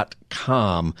 impact.com.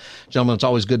 Gentlemen, it's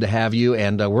always good to have you,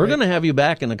 and we're going to have you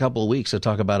back in a couple of weeks to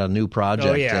talk about a new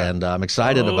project, and I'm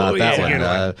excited about that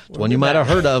one. It's one you might have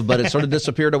heard of, but it sort of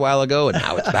disappeared a while ago, and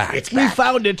now it's back. We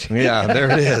found it. Yeah,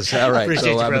 there it is. All right,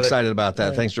 so I'm excited about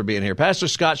that. Thanks for being here. Pastor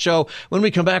Scott Show. When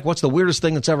we come back, what's the weirdest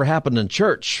thing that's ever happened in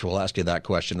church? We'll ask you that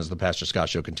question as the Pastor Scott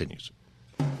Show continues.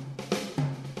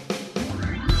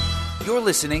 You're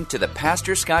listening to the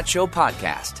Pastor Scott Show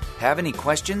podcast. Have any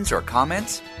questions or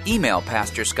comments? Email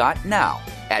Pastor Scott now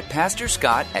at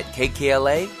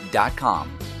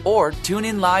pastorscott@kkla.com or tune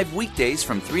in live weekdays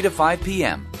from 3 to 5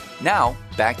 p.m. Now,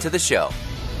 back to the show.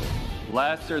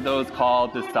 Blessed are those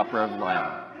called to supper of the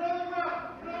Lamb.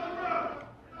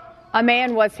 A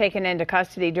man was taken into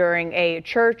custody during a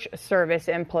church service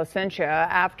in Placentia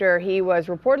after he was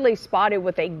reportedly spotted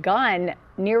with a gun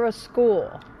near a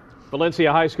school.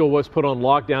 Valencia High School was put on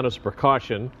lockdown as a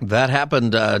precaution. That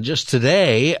happened just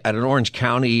today at an Orange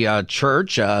County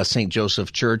church, St.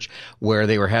 Joseph Church, where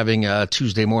they were having a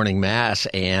Tuesday morning mass,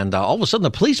 and all of a sudden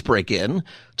the police break in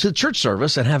to the church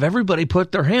service and have everybody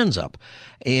put their hands up.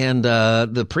 And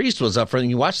the priest was up front.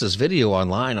 You watch this video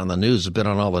online on the news. It's been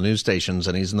on all the news stations,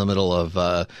 and he's in the middle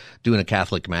of doing a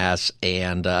Catholic mass.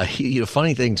 And the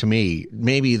funny thing to me,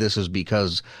 maybe this is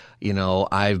because,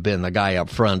 I've been the guy up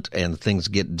front and things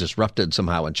get disrupted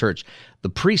somehow in church. The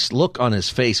priest's look on his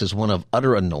face is one of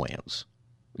utter annoyance.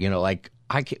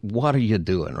 What are you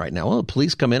doing right now? Well, the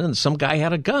police come in and some guy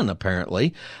had a gun,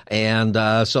 apparently. And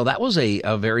so that was a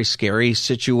very scary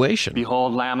situation.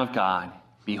 Behold, Lamb of God.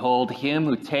 Behold him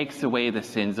who takes away the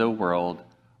sins of the world.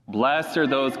 Blessed are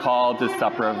those called to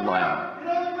supper of the Lamb.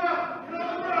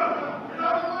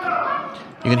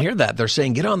 You can hear that. They're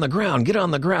saying, get on the ground, get on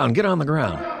the ground, get on the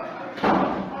ground.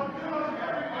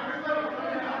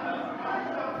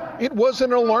 It was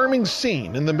an alarming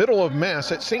scene in the middle of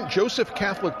Mass at St. Joseph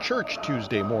Catholic Church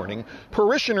Tuesday morning.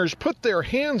 Parishioners put their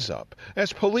hands up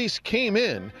as police came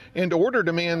in and ordered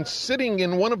a man sitting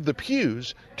in one of the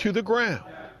pews to the ground.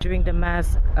 During the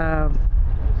Mass, I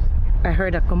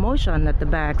heard a commotion at the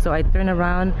back, so I turned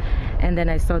around and then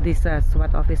I saw these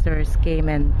SWAT officers came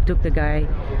and took the guy,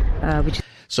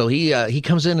 So he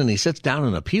comes in and he sits down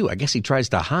in a pew. I guess he tries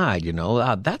to hide,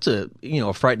 That's a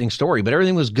frightening story. But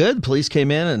everything was good. Police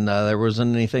came in and there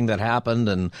wasn't anything that happened,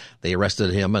 and they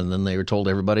arrested him. And then they were told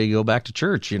everybody go back to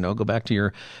church, go back to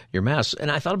your Mass. And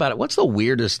I thought about it. What's the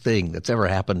weirdest thing that's ever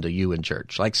happened to you in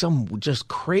church? Like some just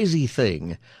crazy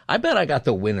thing. I bet I got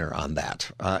the winner on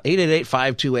that.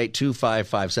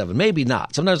 888-528-2557. Maybe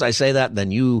not. Sometimes I say that, and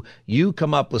then you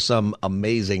come up with some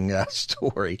amazing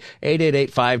story.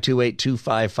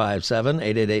 888-528-2557.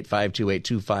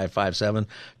 888-528-2557.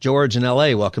 George in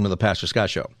L.A., welcome to the Pastor Scott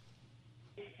Show.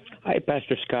 Hi,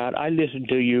 Pastor Scott. I listen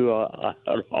to you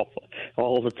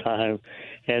all the time,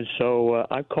 and so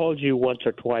I've called you once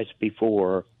or twice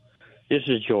before. This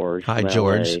is George. Hi,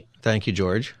 George. LA. Thank you,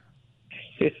 George.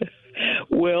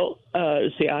 Well,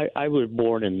 see, I was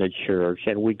born in the church,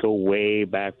 and we go way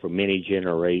back for many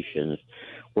generations.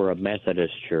 We're a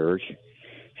Methodist church,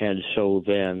 and so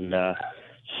then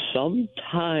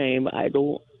sometime, I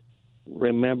don't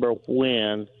remember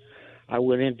when, I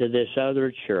went into this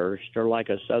other church. They're like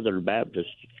a Southern Baptist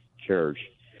church.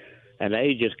 And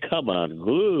they just come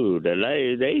unglued, and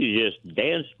they just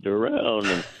danced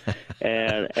around.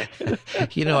 And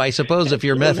I suppose if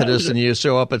you're Methodist and you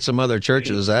show up at some other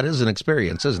churches, that is an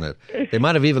experience, isn't it? They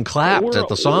might have even clapped at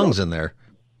the songs in there.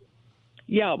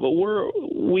 Yeah, but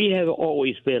we have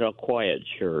always been a quiet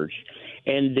church.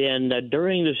 And then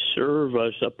during the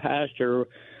service, a pastor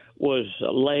was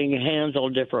laying hands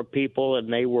on different people,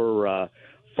 and they were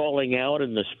falling out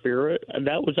in the spirit. And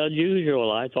that was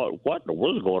unusual. I thought, what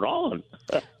was going on?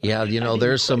 Yeah,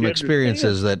 there's some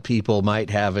experiences that people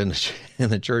might have in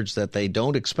the church that they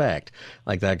don't expect,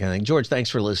 like that kind of thing. George,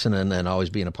 thanks for listening and always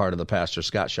being a part of the Pastor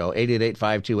Scott Show.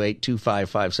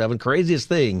 888-528-2557. Craziest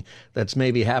thing that's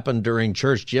maybe happened during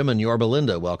church. Jim in Yorba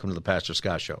Linda, welcome to the Pastor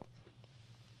Scott Show.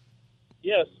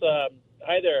 Yes.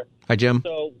 Hi there. Hi, Jim.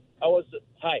 So I was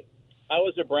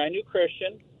a brand new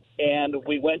Christian, and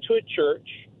we went to a church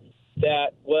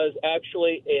that was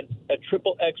actually a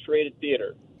triple X rated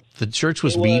theater. The church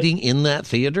was meeting in that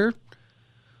theater?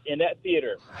 In that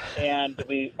theater. And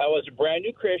I was a brand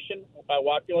new Christian. I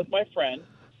walked in with my friend,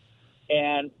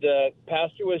 and the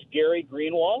pastor was Gary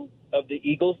Greenwald of the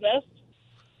Eagle's Nest.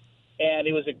 And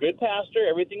he was a good pastor.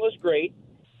 Everything was great.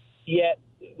 Yet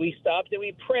we stopped and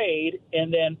we prayed,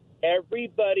 and then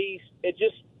it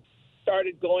just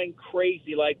started going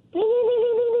crazy, like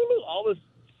all the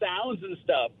sounds and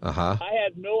stuff. Uh-huh. I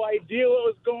had no idea what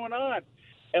was going on.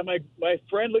 And my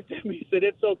friend looked at me and said,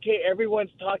 "It's okay.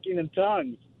 Everyone's talking in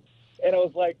tongues." And I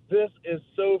was like, "This is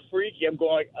so freaky." I'm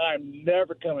going, "I'm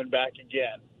never coming back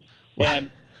again." And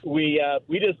we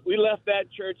left that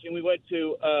church and we went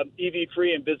to EV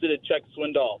Free and visited Chuck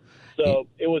Swindoll. So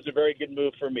it was a very good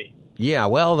move for me. Yeah,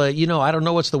 well, I don't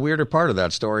know what's the weirder part of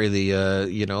that story,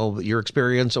 your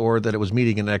experience, or that it was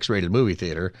meeting in an X-rated movie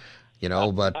theater,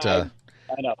 but I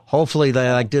know. Hopefully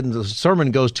the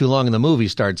sermon goes too long and the movie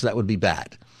starts. That would be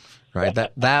bad, right?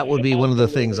 That would be one of the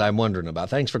things I'm wondering about.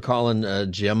 Thanks for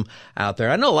calling, Jim, out there.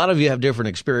 I know a lot of you have different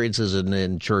experiences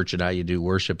in church and how you do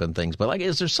worship and things, but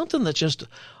is there something that's just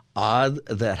odd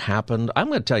that happened? I'm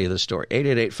going to tell you this story.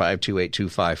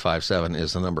 888-528-2557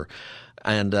 is the number.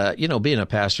 And, being a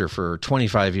pastor for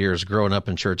 25 years, growing up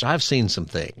in church, I've seen some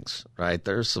things, right?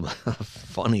 There's some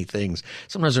funny things.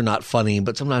 Sometimes they're not funny,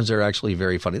 but sometimes they're actually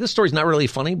very funny. This story's not really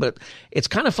funny, but it's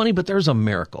kind of funny, but there's a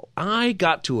miracle. I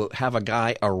got to have a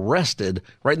guy arrested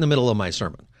right in the middle of my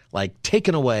sermon, like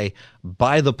taken away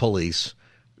by the police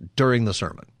during the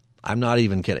sermon. I'm not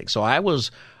even kidding. So I was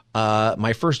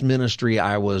my first ministry,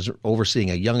 I was overseeing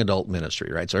a young adult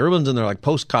ministry, right? So everyone's in their like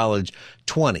post-college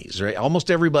 20s, right?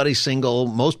 Almost everybody's single.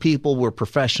 Most people were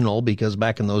professional because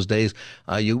back in those days,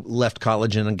 you left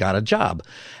college and got a job.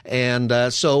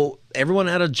 And so everyone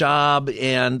had a job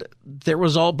and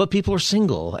but people are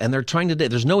single and they're trying to date.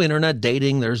 There's no internet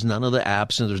dating. There's none of the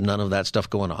apps and there's none of that stuff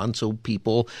going on. So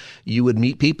you would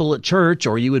meet people at church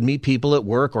or you would meet people at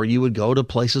work or you would go to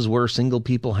places where single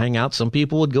people hang out. Some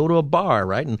people would go to a bar,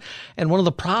 right? And one of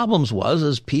the problems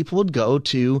is people would go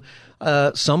to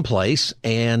some place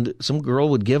and some girl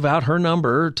would give out her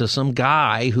number to some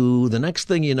guy who the next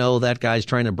thing you know, that guy's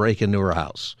trying to break into her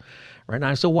house. Right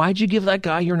now, so why'd you give that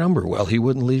guy your number? Well, he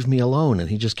wouldn't leave me alone, and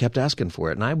he just kept asking for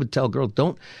it. And I would tell girls,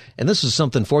 don't. And this is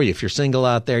something for you. If you're single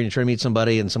out there and you're trying to meet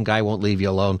somebody, and some guy won't leave you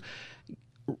alone,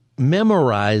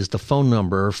 memorize the phone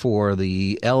number for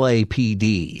the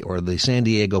LAPD or the San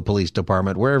Diego Police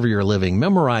Department, wherever you're living.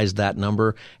 Memorize that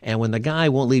number, and when the guy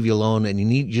won't leave you alone, and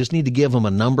you just need to give him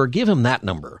a number, give him that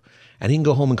number, and he can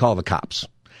go home and call the cops.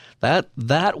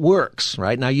 That works,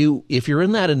 right? Now if you're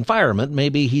in that environment,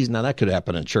 maybe that could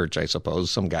happen in church, I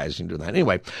suppose. Some guys can do that.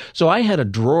 Anyway, so I had a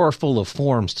drawer full of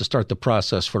forms to start the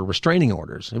process for restraining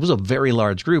orders. It was a very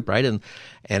large group, right? And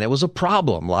it was a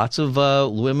problem. Lots of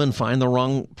women find the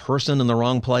wrong person in the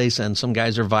wrong place, and some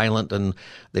guys are violent and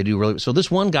they do really. So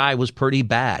this one guy was pretty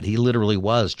bad. He literally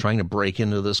was trying to break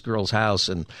into this girl's house,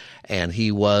 and one time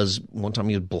he was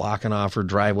blocking off her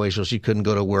driveway so she couldn't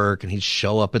go to work, and he'd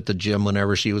show up at the gym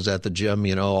whenever she was at the gym,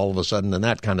 all of a sudden, and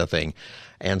that kind of thing.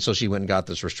 And so she went and got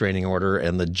this restraining order,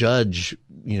 and the judge,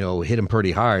 hit him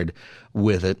pretty hard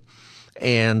with it.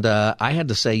 And I had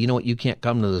to say, you know what, you can't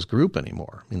come to this group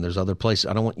anymore. I mean, there's other places.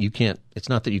 It's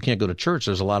not that you can't go to church.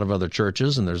 There's a lot of other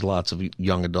churches and there's lots of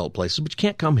young adult places, but you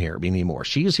can't come here anymore.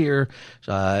 She's here.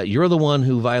 You're the one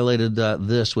who violated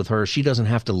this with her. She doesn't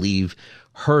have to leave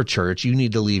her church. You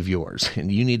need to leave yours,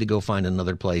 and you need to go find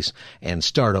another place and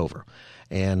start over.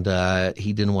 And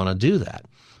he didn't want to do that.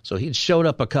 So he'd showed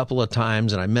up a couple of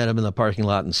times, and I met him in the parking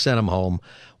lot and sent him home.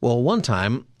 Well, one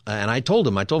time, and I told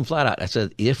him flat out, I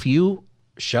said, if you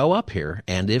show up here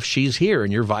and if she's here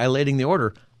and you're violating the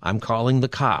order, I'm calling the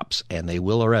cops and they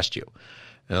will arrest you.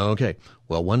 Okay.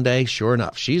 Well, one day, sure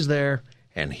enough, she's there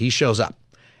and he shows up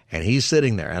and he's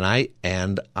sitting there.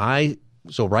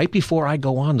 So right before I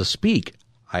go on to speak,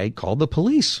 I called the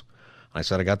police. I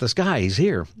said, I got this guy. He's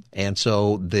here. And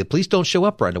so the police don't show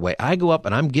up right away. I go up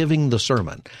and I'm giving the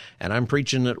sermon and I'm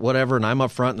preaching it, whatever. And I'm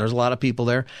up front and there's a lot of people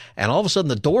there. And all of a sudden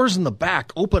the doors in the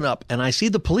back open up and I see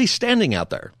the police standing out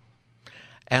there.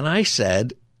 And I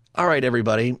said, all right,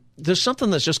 everybody, there's something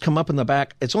that's just come up in the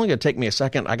back. It's only going to take me a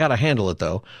second. I got to handle it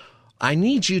though. I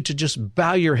need you to just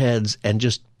bow your heads and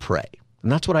just pray.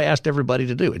 And that's what I asked everybody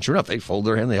to do. And sure enough, they fold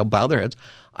their hand, they'll bow their heads.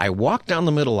 I walked down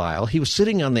the middle aisle. He was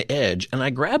sitting on the edge, and I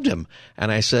grabbed him.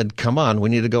 And I said, come on, we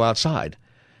need to go outside.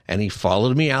 And he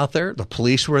followed me out there. The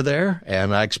police were there,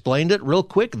 and I explained it real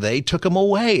quick. They took him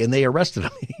away, and they arrested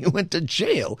him. He went to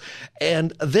jail.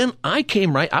 And then I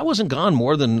came I wasn't gone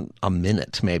more than a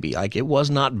minute, maybe. It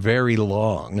was not very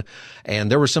long.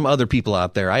 And there were some other people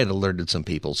out there. I had alerted some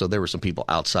people, so there were some people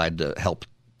outside to help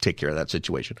take care of that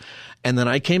situation. And then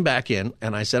I came back in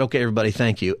and I said, okay, everybody,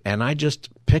 thank you. And I just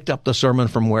picked up the sermon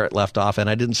from where it left off and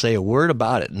I didn't say a word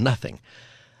about it, nothing.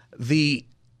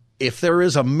 If there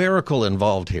is a miracle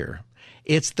involved here,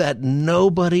 it's that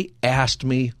nobody asked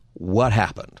me what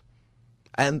happened.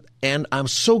 And I'm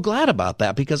so glad about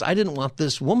that because I didn't want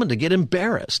this woman to get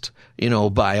embarrassed,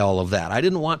 by all of that. I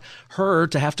didn't want her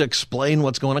to have to explain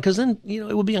what's going on because then,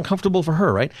 it would be uncomfortable for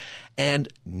her, right? And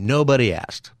nobody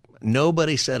asked.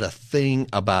 Nobody said a thing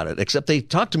about it, except they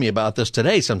talked to me about this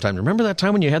today sometime. Remember that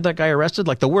time when you had that guy arrested?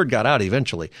 The word got out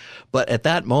eventually. But at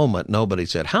that moment, nobody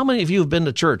said, how many of you have been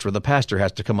to church where the pastor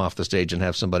has to come off the stage and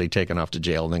have somebody taken off to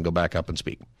jail and then go back up and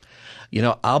speak?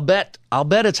 I'll bet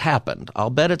it's happened. I'll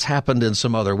bet it's happened in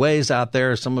some other ways out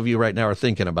there. Some of you right now are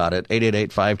thinking about it.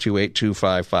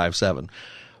 888-528-2557.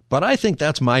 But I think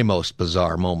that's my most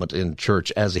bizarre moment in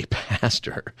church as a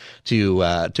pastor to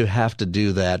have to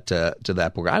do that to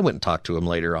that poor guy. I went and talked to him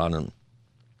later on, and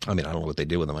I don't know what they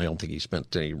did with him. I don't think he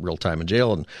spent any real time in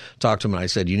jail. And talked to him, and I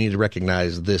said, "You need to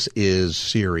recognize this is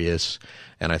serious."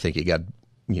 And I think he got,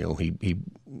 he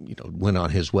went on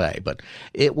his way. But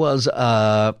it was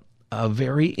a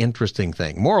very interesting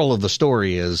thing. Moral of the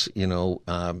story is,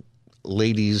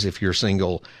 ladies, if you're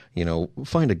single,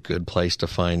 find a good place to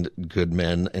find good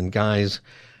men. And guys,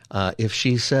 if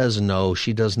she says no,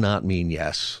 she does not mean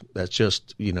yes. That's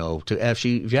just, if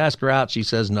you ask her out, she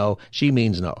says no, she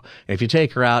means no. If you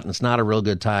take her out and it's not a real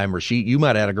good time, or you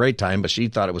might have had a great time, but she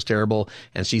thought it was terrible,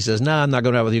 and she says, no, I'm not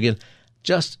going out with you again.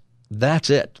 Just That's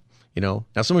it. Now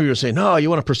some of you are saying, no, you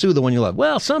want to pursue the one you love.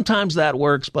 Well, sometimes that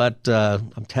works, but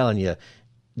I'm telling you,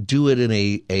 do it in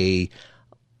a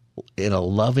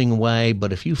loving way.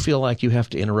 But if you feel like you have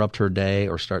to interrupt her day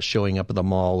or start showing up at the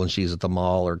mall when she's at the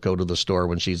mall or go to the store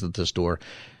when she's at the store,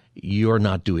 you're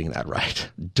not doing that right.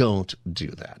 Don't do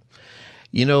that.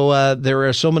 There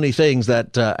are so many things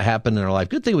that happen in our life.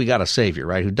 Good thing we got a Savior,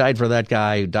 right? Who died for that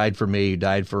guy, who died for me, who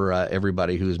died for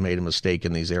everybody who's made a mistake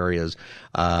in these areas,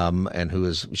 and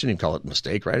we shouldn't even call it a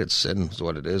mistake, right? It's sin is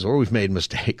what it is, or we've made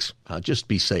mistakes. Just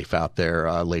be safe out there,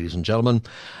 ladies and gentlemen,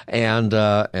 and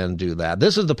do that.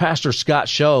 This is the Pastor Scott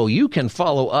Show. You can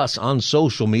follow us on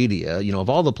social media. Of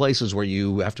all the places where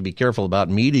you have to be careful about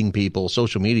meeting people,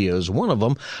 social media is one of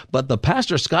them. But the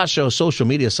Pastor Scott Show social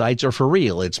media sites are for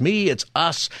real. It's me, it's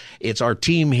us, it's our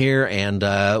team here, and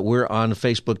we're on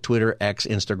Facebook, Twitter, X,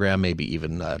 Instagram, maybe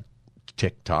even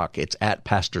TikTok. It's at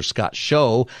Pastor Scott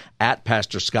Show, at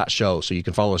Pastor Scott Show. So you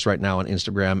can follow us right now on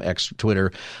Instagram, X,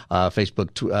 Twitter,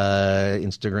 Facebook,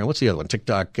 Instagram. What's the other one?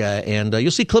 TikTok. And you'll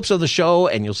see clips of the show,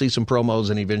 and you'll see some promos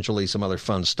and eventually some other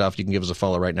fun stuff. You can give us a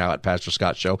follow right now at Pastor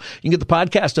Scott Show. You can get the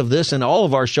podcast of this and all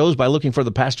of our shows by looking for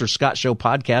the Pastor Scott Show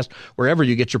podcast wherever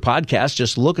you get your podcasts.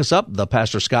 Just look us up, the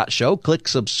Pastor Scott Show. Click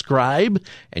subscribe,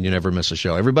 and you never miss a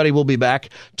show. Everybody will be back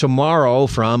tomorrow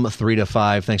from 3 to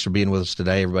 5. Thanks for being with us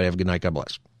today. Everybody have a good night. God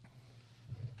bless.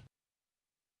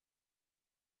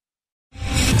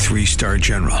 3-star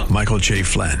General Michael J.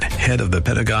 Flynn, head of the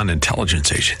Pentagon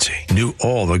Intelligence Agency, knew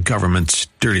all the government's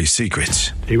dirty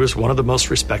secrets. He was one of the most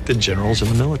respected generals in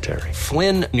the military.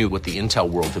 Flynn knew what the intel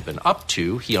world had been up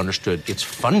to. He understood its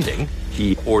funding.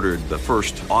 He ordered the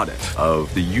first audit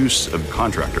of the use of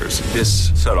contractors.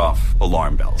 This set off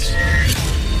alarm bells.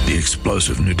 The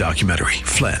explosive new documentary,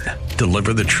 Flynn,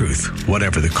 Deliver the Truth,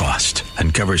 Whatever the Cost,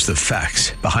 uncovers the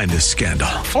facts behind this scandal.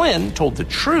 Flynn told the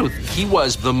truth. He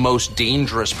was the most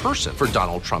dangerous person for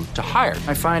Donald Trump to hire.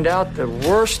 I find out the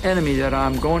worst enemy that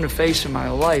I'm going to face in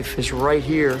my life is right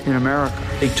here in America.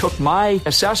 They took my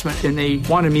assessment and they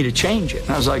wanted me to change it.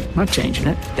 And I was like, I'm not changing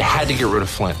it. They had to get rid of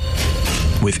Flynn.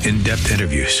 With in-depth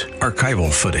interviews,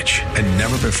 archival footage, and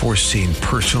never-before-seen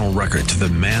personal records of the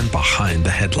man behind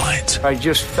the headlines. I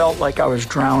just felt like I was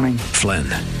drowning. Flynn,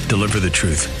 Deliver the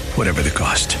Truth, Whatever the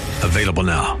Cost. Available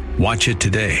now. Watch it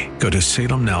today. Go to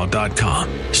salemnow.com.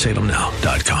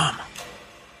 salemnow.com.